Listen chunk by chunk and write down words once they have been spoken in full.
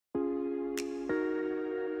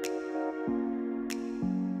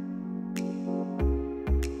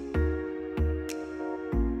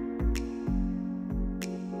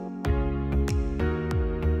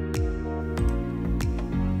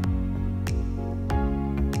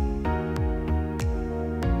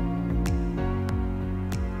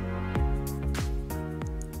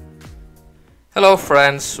Hello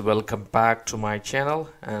friends, welcome back to my channel,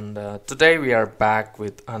 and today we are back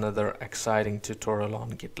with another exciting tutorial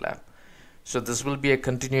on GitLab. So this will be a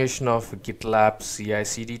continuation of GitLab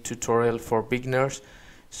CICD tutorial for beginners.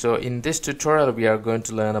 So in this tutorial we are going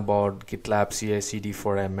to learn about GitLab CICD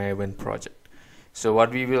for a Maven project. So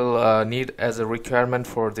what we will need as a requirement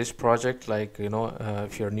for this project, like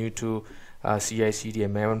if you're new to CICD a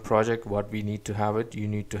Maven project, what we need to have you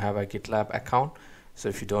need to have a GitLab account. So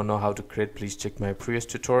if you don't know how to create, please check my previous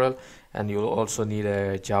tutorial, and you'll also need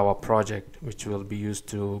a Java project which will be used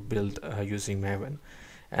to build using Maven.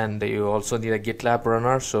 And you also need a GitLab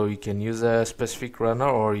runner, so you can use a specific runner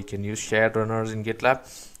or you can use shared runners in GitLab.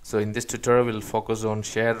 So in this tutorial we'll focus on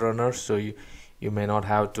shared runners, so you may not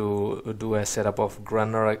have to do a setup of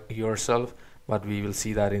runner yourself, but we will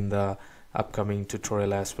see that in the upcoming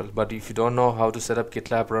tutorial as well. But if you don't know how to set up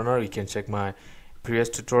GitLab runner, you can check my previous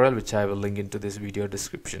tutorial, which I will link into this video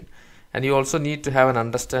description. And you also need to have an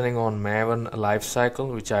understanding on Maven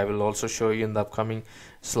Lifecycle, which I will also show you in the upcoming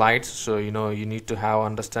slides. So you need to have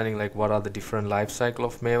understanding like what are the different lifecycle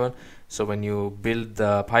of Maven. So when you build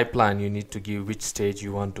the pipeline, you need to give which stage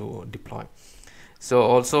you want to deploy. So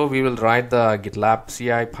also we will write the GitLab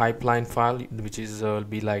CI pipeline file, which is will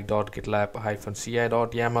be like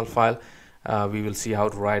 .gitlab-ci.yaml file. We will see how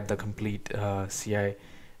to write the complete CI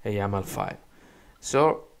YAML file.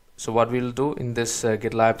 So what we'll do in this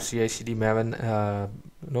GitLab CICD Maven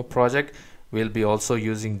project, we'll be also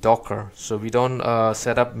using Docker. So we don't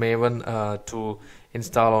set up Maven to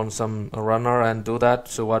install on some runner and do that.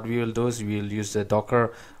 So what we will do is we'll use the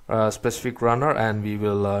Docker specific runner, and we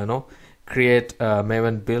will create a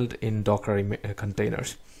Maven build in Docker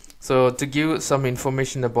containers. So to give some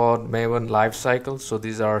information about Maven lifecycle, so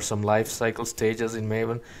these are some lifecycle stages in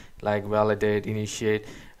Maven, like validate, initiate.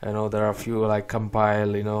 There are a few like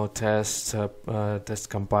compile, test, test,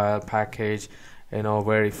 compile, package,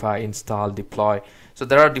 verify, install, deploy. So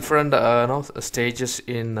there are different stages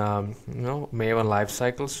in Maven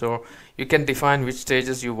lifecycle. So you can define which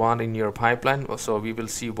stages you want in your pipeline. So we will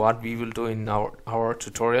see what we will do in our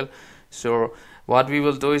tutorial. So what we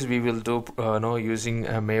will do is we will do using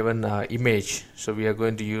a Maven image. So we are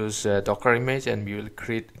going to use Docker image, and we will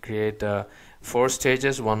create 4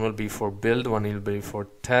 stages. One will be for build, one will be for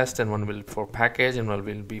test, and one will be for package, and one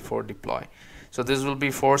will be for deploy. So this will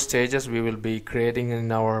be 4 stages we will be creating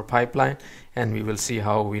in our pipeline, and we will see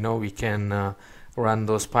how we can run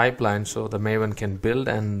those pipelines so the Maven can build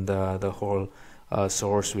and the whole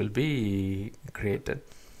source will be created.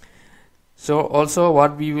 So also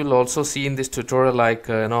what we will also see in this tutorial, like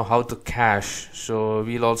how to cache. So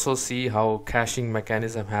we'll also see how caching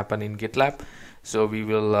mechanism happen in GitLab. So we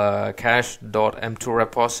will cache .m2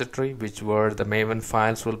 repository, where the Maven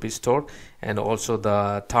files will be stored, and also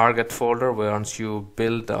the target folder where once you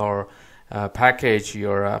build or package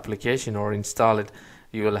your application or install it,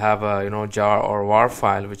 you will have a jar or war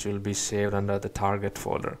file which will be saved under the target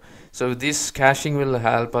folder. So this caching will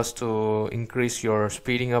help us to increase your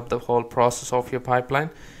speeding up the whole process of your pipeline.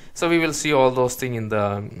 So we will see all those things in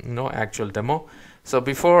the actual demo. So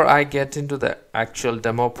before I get into the actual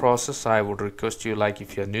demo process, I would request you, like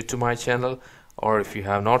if you're new to my channel or if you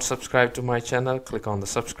have not subscribed to my channel, click on the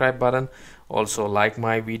subscribe button. Also like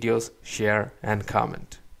my videos, share and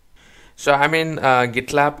comment. So I'm in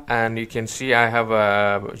GitLab, and you can see I have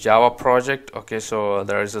a Java project. Okay, so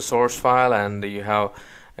there is a source file, and you have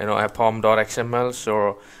a pom.xml.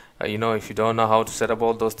 So if you don't know how to set up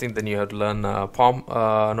all those things, then you have to learn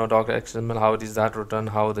pom.xml, how is that written,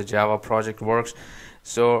 how the Java project works.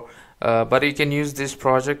 So but you can use this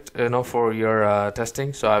project for your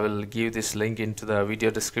testing. So I will give this link into the video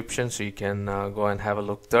description, so you can go and have a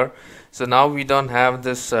look there. So now we don't have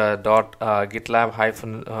this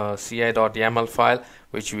gitlab-ci.yaml file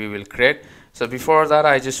which we will create. So before that,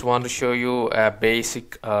 I just want to show you a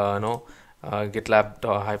basic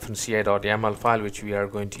gitlab-ci.yaml file which we are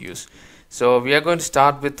going to use. So we are going to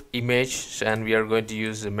start with image, and we are going to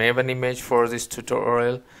use the Maven image for this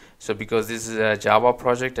tutorial. So because this is a Java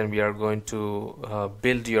project, and we are going to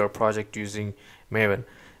build your project using Maven.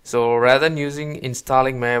 So rather than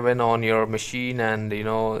installing Maven on your machine and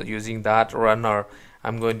using that runner,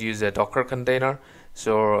 I'm going to use a Docker container.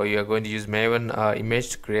 So you are going to use Maven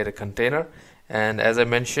image to create a container. And as I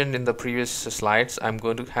mentioned in the previous slides, I'm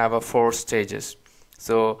going to have 4 stages.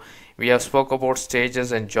 So we have spoke about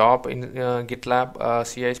stages and job in GitLab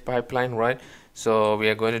CI pipeline, right? So we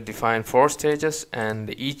are going to define 4 stages, and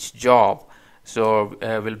each job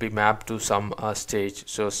will be mapped to some stage.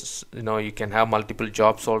 So you can have multiple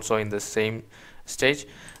jobs also in the same stage.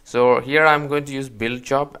 So here I'm going to use build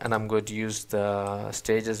job, and I'm going to use the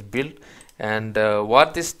stages build, And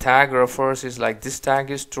what this tag refers is like, this tag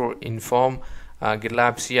is to inform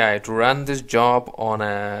GitLab CI to run this job on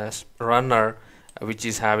a runner which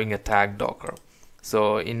is having a tag Docker.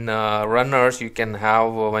 So in runners, you can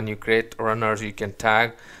have, when you create runners, you can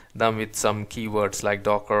tag them with some keywords like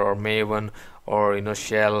Docker or Maven or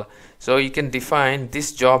shell. So you can define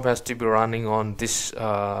this job has to be running on this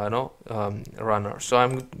runner. So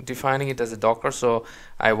I'm defining it as a Docker. So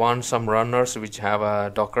I want some runners which have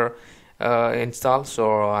a Docker install.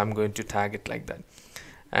 So I'm going to tag it like that.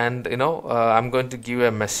 And I'm going to give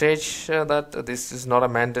a message that this is not a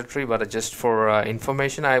mandatory, but just for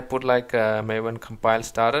information. I put like Maven compile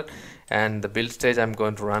started, and the build stage I'm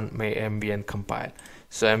going to run mvn compile.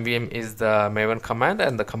 So mvn is the Maven command,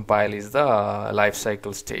 and the compile is the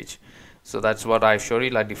lifecycle stage. So that's what I showed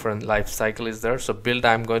you, like different lifecycle is there. So build,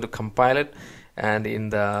 I'm going to compile it, and in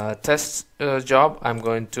the test job I'm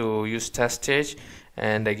going to use test stage.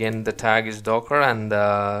 And again, the tag is Docker, and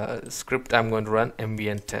the script I'm going to run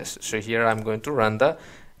mvn test. So here I'm going to run the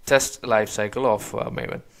test lifecycle of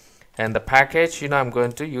Maven. And the package, I'm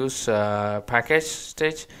going to use package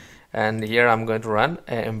stage, and here I'm going to run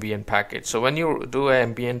a mvn package. So when you do a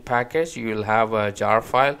mvn package, you will have a jar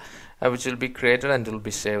file which will be created and it will be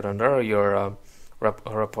saved under your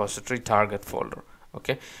repository target folder.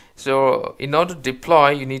 Okay, so in order to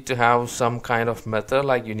deploy, you need to have some kind of method,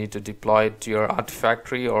 like you need to deploy it to your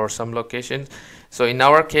Artifactory or some locations. So in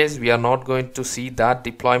our case, we are not going to see that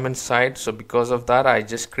deployment side. So because of that, I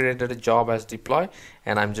just created a job as deploy,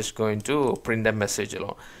 and I'm just going to print a message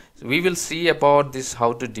alone. So we will see about this,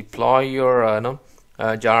 how to deploy your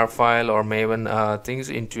jar file or Maven things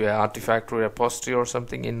into a Artifactory repository or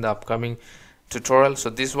something in the upcoming tutorial. So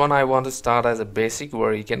this one I want to start as a basic,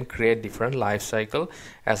 where you can create different life cycle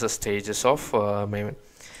as a stages of Maven.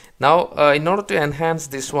 Now in order to enhance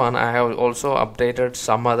this one, I have also updated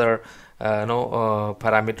some other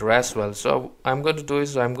parameter as well. So I'm going to do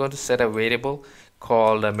is I'm going to set a variable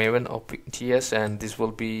called Maven OPTS, and this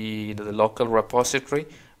will be the local repository,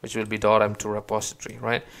 which will be .m2 repository,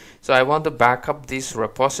 right? So I want to back up this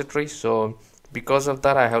repository. So because of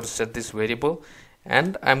that, I have to set this variable.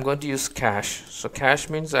 And I'm going to use cache. So cache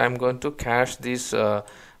means I'm going to cache this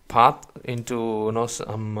path into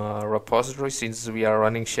some repository. Since we are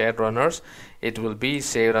running shared runners, it will be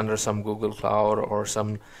saved under some Google Cloud or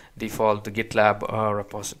some default GitLab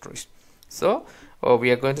repositories. So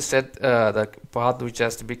we are going to set the path which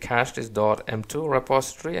has to be cached is .m2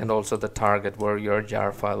 repository, and also the target where your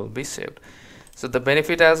jar file will be saved. So the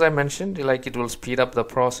benefit, as I mentioned, like it will speed up the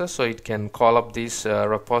process, so it can call up this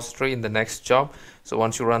repository in the next job. So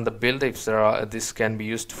once you run the build, if there are, this can be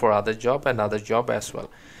used for other job and other job as well.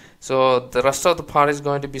 So the rest of the part is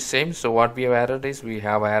going to be same. So what we have added is we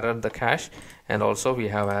have added the cache, and also we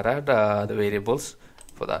have added the variables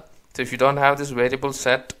for that. So if you don't have this variable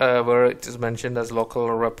set where it is mentioned as local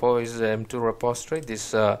repo is m2 repository,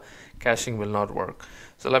 this caching will not work.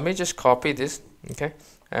 So let me just copy this, okay,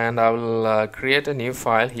 and I will create a new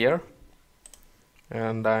file here,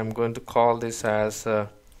 and I'm going to call this as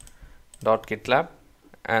 .gitlab.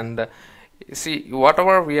 And see,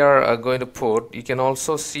 whatever we are going to put, you can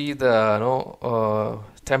also see the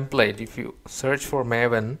template. If you search for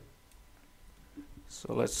Maven,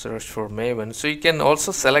 so let's search for Maven. So you can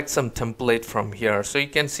also select some template from here. So you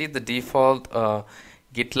can see the default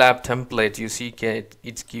GitLab template. You see it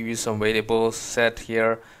gives you some variables set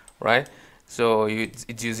here, right? So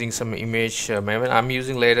it's using some image Maven. I'm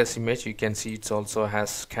using latest image. You can see it also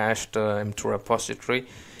has cached m2 repository.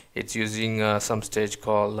 It's using some stage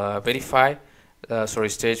called verify,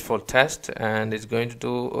 stage for test, and it's going to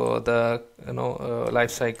do the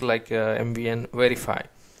life cycle like mvn verify.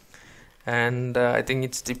 And I think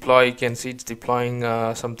it's deploy. You can see it's deploying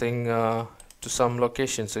something to some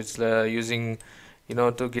location. So it's using to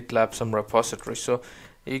GitLab some repository. So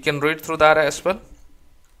you can read through that as well.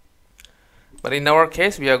 But in our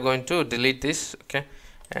case, we are going to delete this, okay,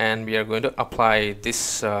 and we are going to apply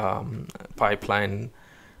this pipeline,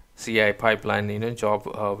 CI pipeline, job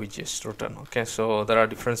we just written. Okay, so there are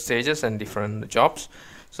different stages and different jobs.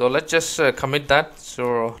 So let's just commit that.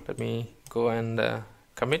 So let me go and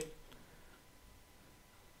commit.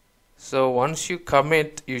 So once you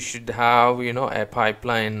commit, you should have a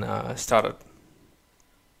pipeline started.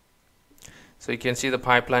 So you can see the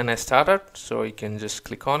pipeline has started. So you can just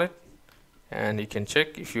click on it, and you can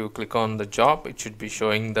check. If you click on the job, it should be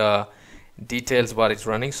showing the details what it's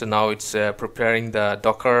running. So now it's preparing the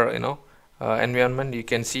Docker environment. You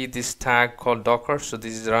can see this tag called Docker. So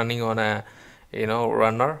this is running on a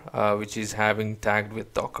runner which is having tagged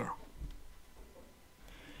with Docker.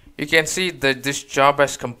 You can see that this job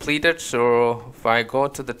has completed. So if I go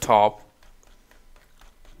to the top,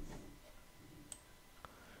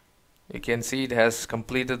 You can see it has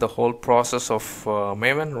completed the whole process of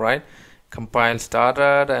Maven, right? Compile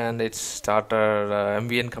started, and it's started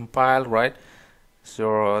MVN compile, right?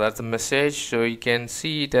 So that's the message. So you can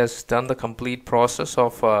see it has done the complete process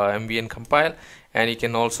of MVN compile, and you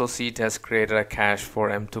can also see it has created a cache for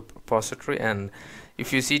M2 repository, and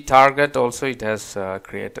if you see target also it has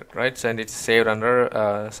created, right? So, and it's saved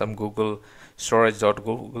under some Google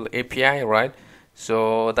storage.google API, right?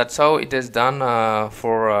 So that's how it is done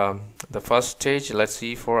for the first stage. Let's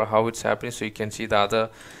see for how it's happening. So you can see the other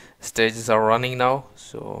stages are running now.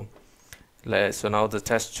 So now the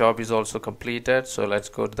test job is also completed. So let's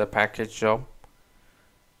go to the package job.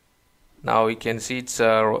 Now you can see it's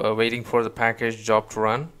waiting for the package job to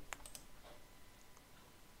run.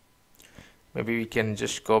 Maybe we can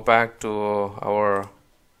just go back to our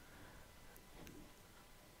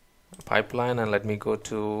pipeline, and let me go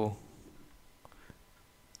to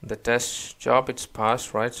the test job. It's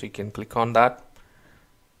passed, right? So you can click on that.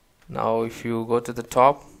 Now if you go to the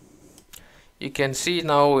top, you can see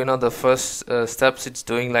now, you know, the first steps it's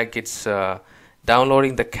doing, like it's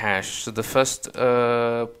downloading the cache. So the first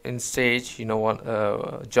in stage, you know,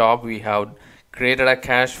 one job, we have created a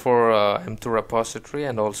cache for M2 repository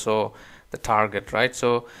and also the target, right?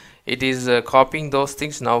 So it is copying those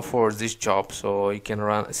things now for this job. So you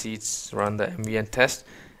can see it's run the MVN test,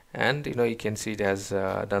 and you know, you can see it has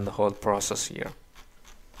done the whole process here.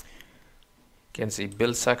 You can see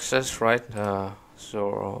build success, right?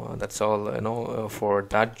 So that's all, you know, for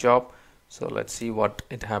that job. So let's see what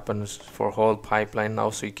it happens for whole pipeline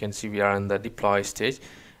now. So you can see we are in the deploy stage.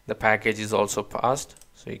 The package is also passed,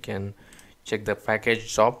 so you can check the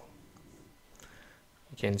package job.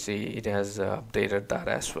 You can see it has updated that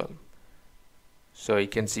as well. So you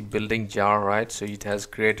can see building jar, right? So it has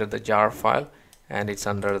created the jar file, and it's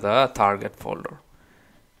under the target folder.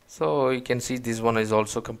 So you can see this one is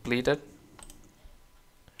also completed.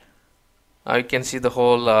 Now you can see the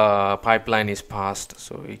whole pipeline is passed.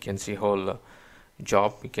 So you can see whole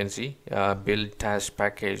job. You can see build, test,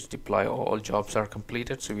 package, deploy, all jobs are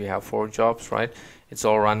completed. So we have 4 jobs, right? It's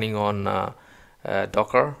all running on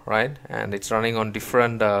Docker, right? And it's running on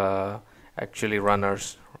different actually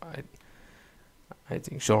runners, right? I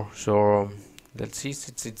think so. So let's see.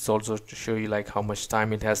 It's also to show you like how much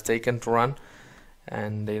time it has taken to run,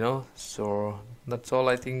 and you know, so that's all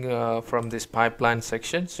I think from this pipeline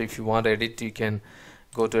section. So if you want to edit, you can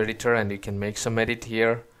go to editor and you can make some edit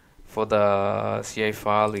here for the CI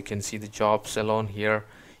file. You can see the jobs alone here.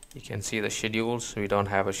 You can see the schedules. We don't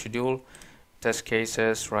have a schedule, test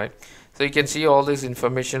cases, right? So you can see all this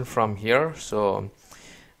information from here. So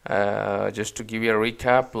just to give you a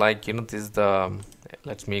recap, like, you know, this is the,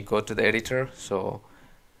 let me go to the editor. So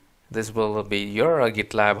this will be your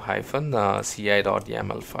GitLab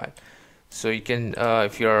CI.yaml file. So you can,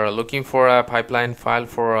 if you're looking for a pipeline file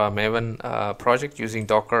for a Maven project using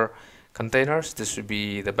Docker containers, this would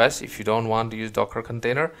be the best. If you don't want to use Docker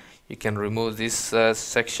container, you can remove this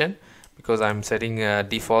section, because I'm setting a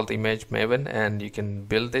default image Maven, and you can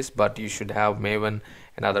build this, but you should have Maven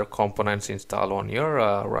and other components installed on your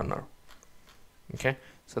runner. Okay,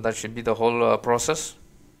 so that should be the whole process.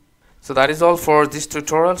 So that is all for this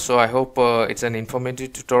tutorial. So I hope it's an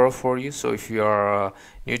informative tutorial for you. So if you are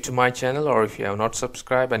new to my channel, or if you have not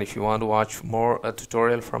subscribed, and if you want to watch more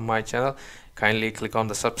tutorial from my channel, kindly click on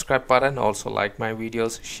the subscribe button. Also like my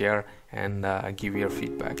videos, share, and give your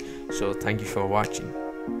feedback. So thank you for watching.